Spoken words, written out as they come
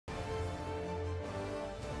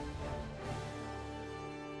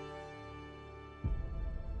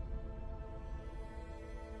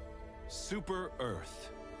Super Earth.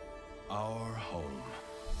 Our home.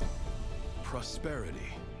 Prosperity.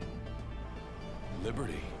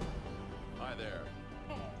 Liberty. Hi there.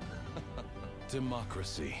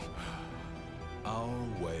 Democracy. Our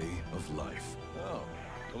way of life. Oh,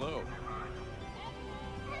 hello.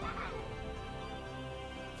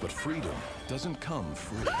 But freedom doesn't come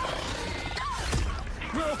free.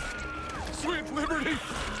 No! Sweet liberty!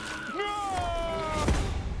 No!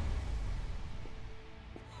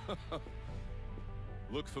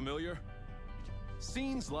 Look familiar?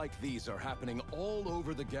 Scenes like these are happening all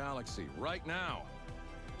over the galaxy right now.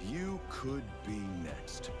 You could be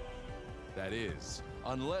next. That is,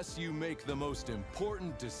 unless you make the most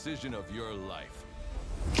important decision of your life.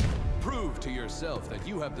 Prove to yourself that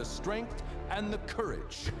you have the strength and the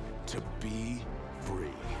courage to be free.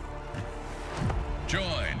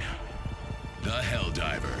 Join the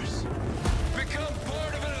Helldivers. Become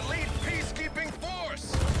part of an elite peacekeeping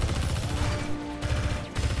force!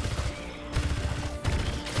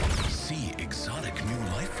 See exotic new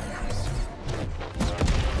life forms.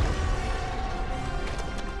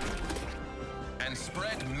 And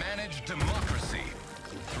spread managed democracy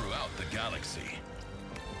throughout the galaxy.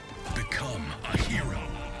 Become a hero.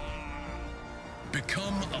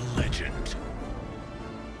 Become a legend.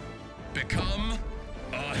 Become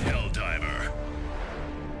a Helldiver.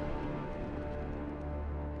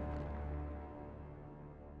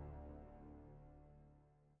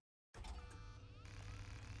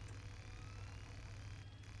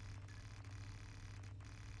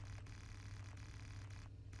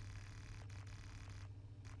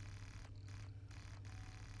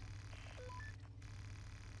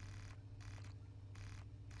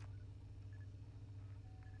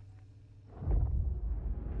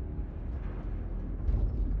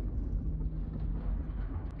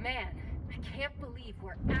 Man, I can't believe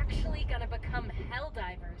we're actually gonna become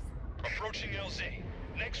Helldivers. Approaching LZ.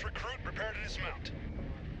 Next recruit, prepare to dismount.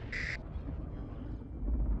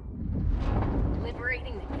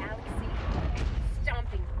 Liberating the galaxy,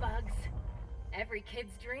 stomping bugs. Every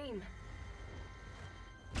kid's dream.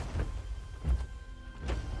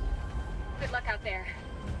 Good luck out there.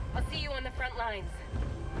 I'll see you on the front lines.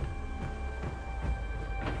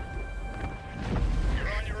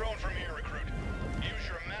 You're on your own from here, recruit. Use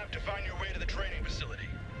your map to find your way to the training facility.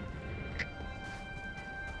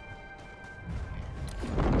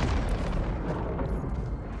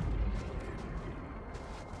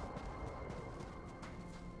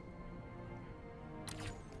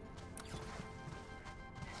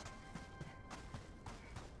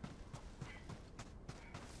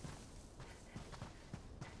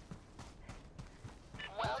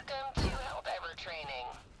 Welcome to Helldiver training.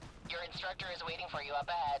 Your instructor is waiting for you up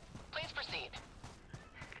ahead. Please proceed.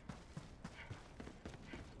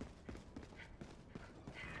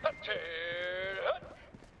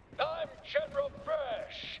 I'm General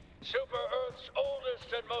Brash, Super Earth's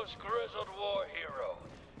oldest and most grizzled war hero,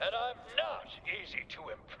 and I'm not easy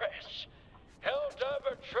to impress.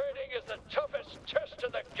 Helldiver training is the toughest test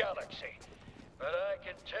in the galaxy, but I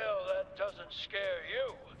can tell that doesn't scare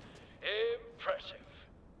you. Impressive.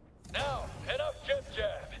 Now, enough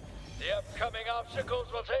jib-jab. The upcoming obstacles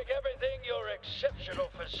will take everything your exceptional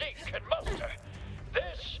physique can muster.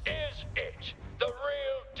 This is it, the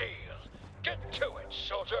real deal. Get to it,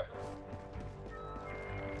 soldier.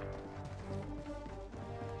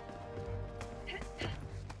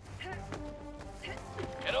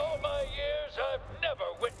 In all my years, I've never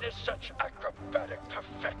witnessed such acrobatic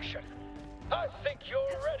perfection. I think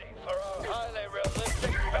you're ready for our highly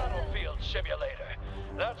realistic battlefield simulator.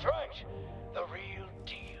 That's right, the real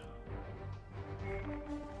deal.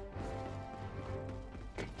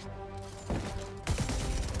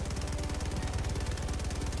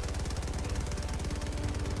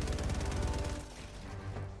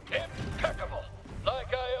 Impeccable.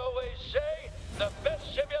 Like I always say, the best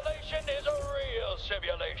simulation is a real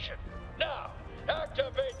simulation. Now,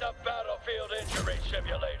 activate the battlefield injury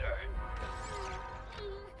simulator.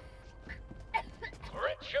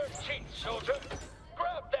 Grit your teeth, soldier.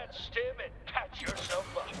 Grab that stim and patch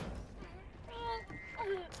yourself up.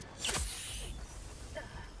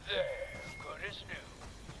 There, good as new.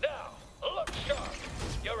 Now, look sharp.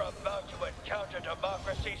 You're about to encounter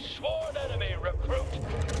democracy's sworn enemy, recruit.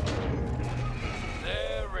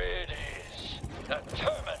 There it is. The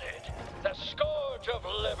Terminid, the scourge of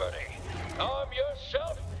liberty. Arm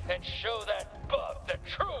yourself and show that bug the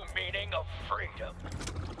true meaning of freedom.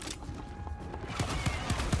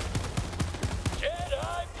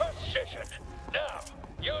 Jedi precision. Now,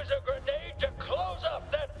 use a grenade to close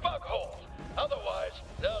up that bug hole. Otherwise,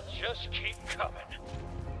 they'll just keep coming.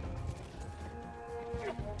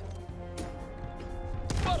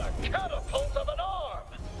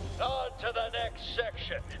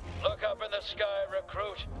 sky,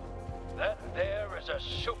 recruit. That there is a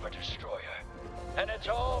super destroyer. And its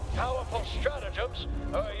all-powerful stratagems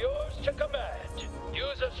are yours to command.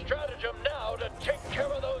 Use a stratagem now to take care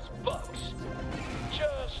of those bugs.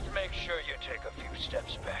 Just make sure you take a few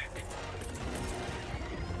steps back.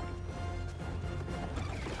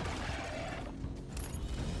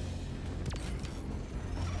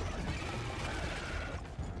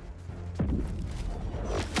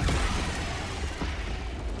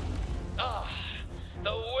 The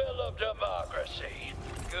will of democracy.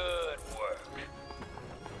 Good work.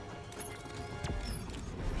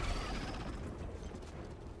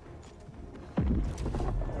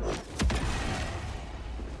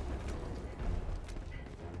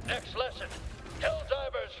 Next lesson.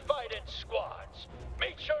 Helldivers fight in squads.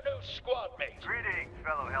 Meet your new squad mate. Greetings,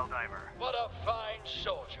 fellow Helldiver. What a fine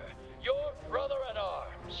soldier. Your brother in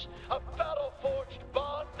arms. A battle-forged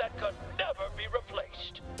bond that could never be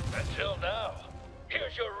replaced. Until now.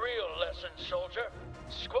 Here's your real lesson, soldier.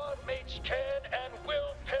 Squad mates can and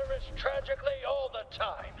will perish tragically all the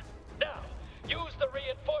time. Now, use the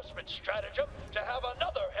reinforcement stratagem to have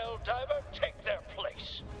another Helldiver take their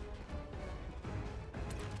place.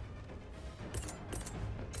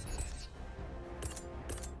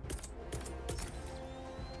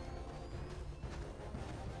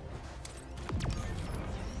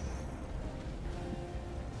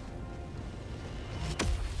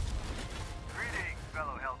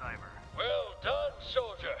 Well done,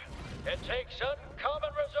 soldier. It takes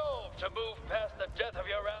uncommon resolve to move past the death of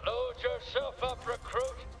your ally. Load yourself up,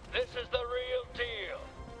 recruit. This is the real deal.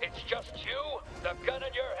 It's just you, the gun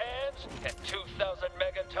in your hands, and 2,000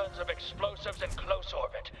 megatons of explosives in close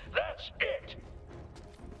orbit. That's it!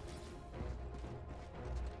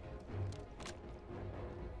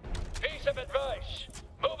 Piece of advice.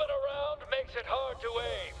 Moving around makes it hard to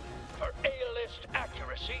aim. For A-list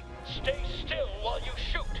accuracy, stay still while you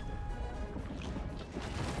shoot.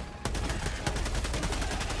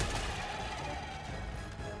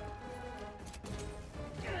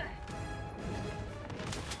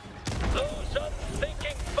 Those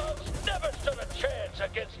unthinking bugs never stood a chance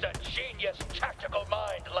against a genius tactical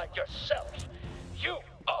mind like yourself. You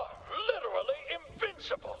are literally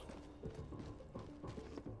invincible.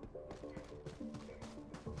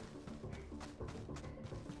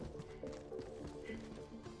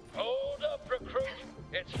 Hold up, recruit.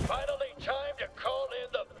 It's finally time to call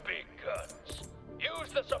in the big guns.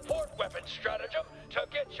 Use the support weapon stratagem to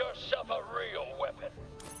get yourself a real weapon.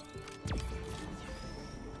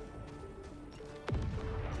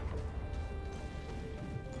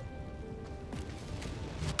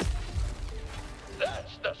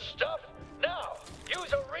 That's the stuff. Now,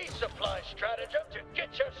 use a resupply stratagem to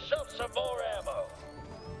get yourself some more ammo.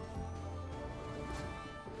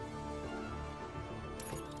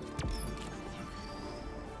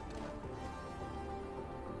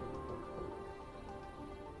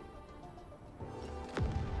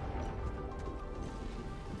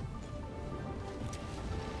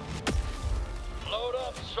 Load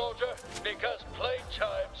up, soldier, because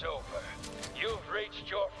playtime's over. You've reached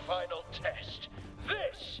your final test.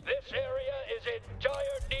 This area is in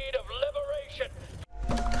dire need of liberation.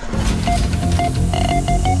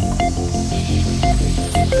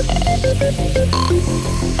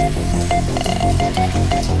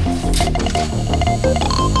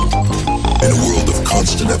 In a world of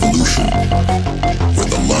constant evolution, where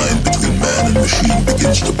the line between man and machine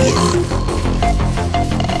begins to blur,